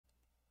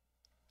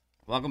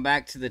Welcome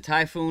back to the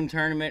Typhoon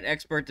Tournament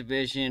Expert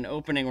Division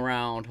opening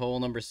round, hole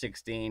number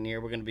 16. Here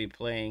we're going to be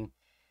playing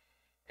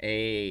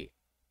a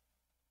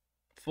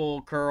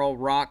full curl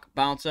rock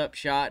bounce up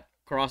shot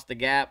across the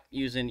gap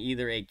using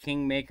either a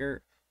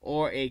Kingmaker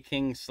or a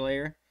King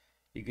Slayer.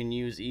 You can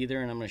use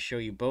either, and I'm going to show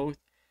you both.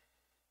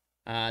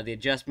 The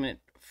adjustment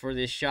for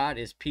this shot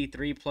is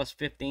P3 plus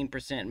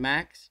 15%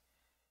 max.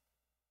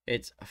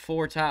 It's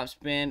 4 top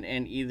spin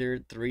and either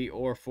 3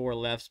 or 4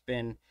 left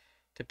spin,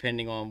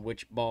 depending on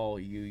which ball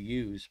you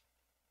use.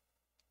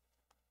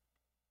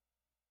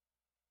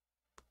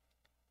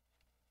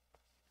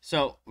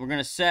 So we're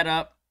gonna set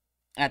up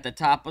at the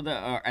top of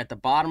at the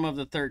bottom of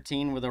the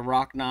 13 with a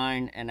rock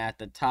 9, and at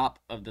the top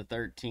of the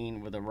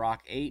 13 with a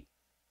rock 8.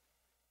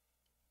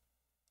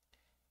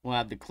 We'll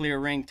have the clear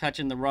ring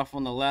touching the rough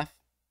on the left.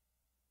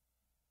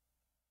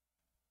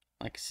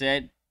 Like I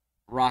said,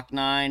 rock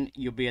 9,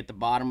 you'll be at the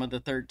bottom of the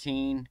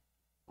 13.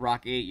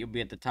 Rock 8, you'll be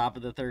at the top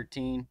of the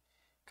 13.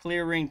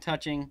 Clear ring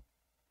touching,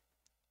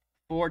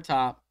 4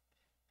 top,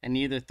 and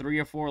either 3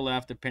 or 4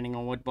 left, depending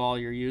on what ball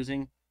you're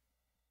using.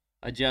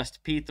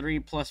 Adjust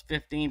P3 plus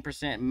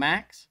 15%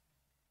 max.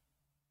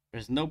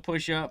 There's no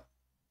push-up.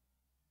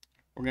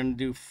 We're going to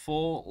do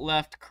full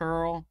left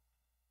curl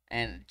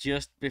and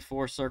just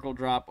before circle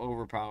drop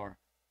overpower.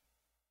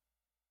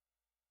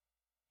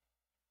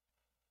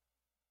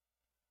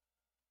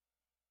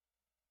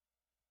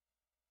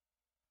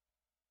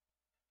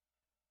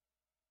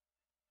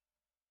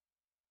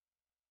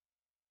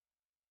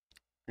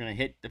 We're going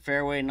to hit the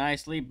fairway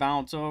nicely,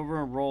 bounce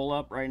over, and roll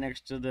up right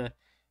next to the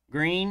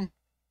green,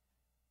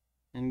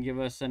 and give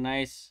us a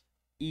nice,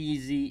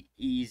 easy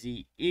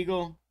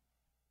eagle.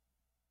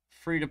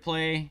 Free to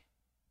play,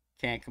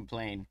 can't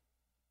complain.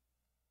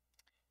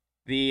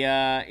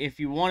 If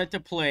you wanted to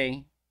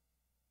play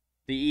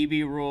the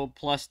EB rule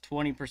plus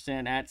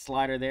 20% at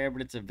slider there,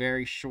 but it's a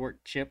very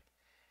short chip.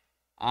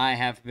 I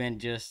have been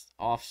just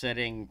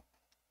offsetting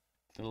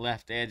the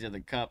left edge of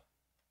the cup,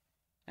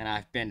 and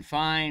I've been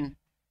fine.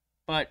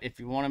 But if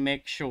you want to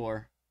make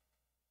sure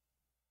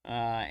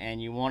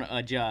and you want to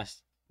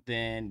adjust,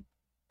 then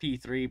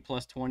P3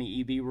 plus 20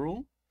 EB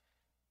rule,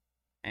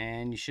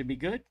 and you should be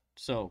good.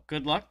 So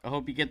good luck. I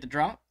hope you get the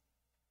drop.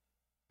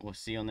 We'll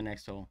see you on the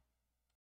next hole.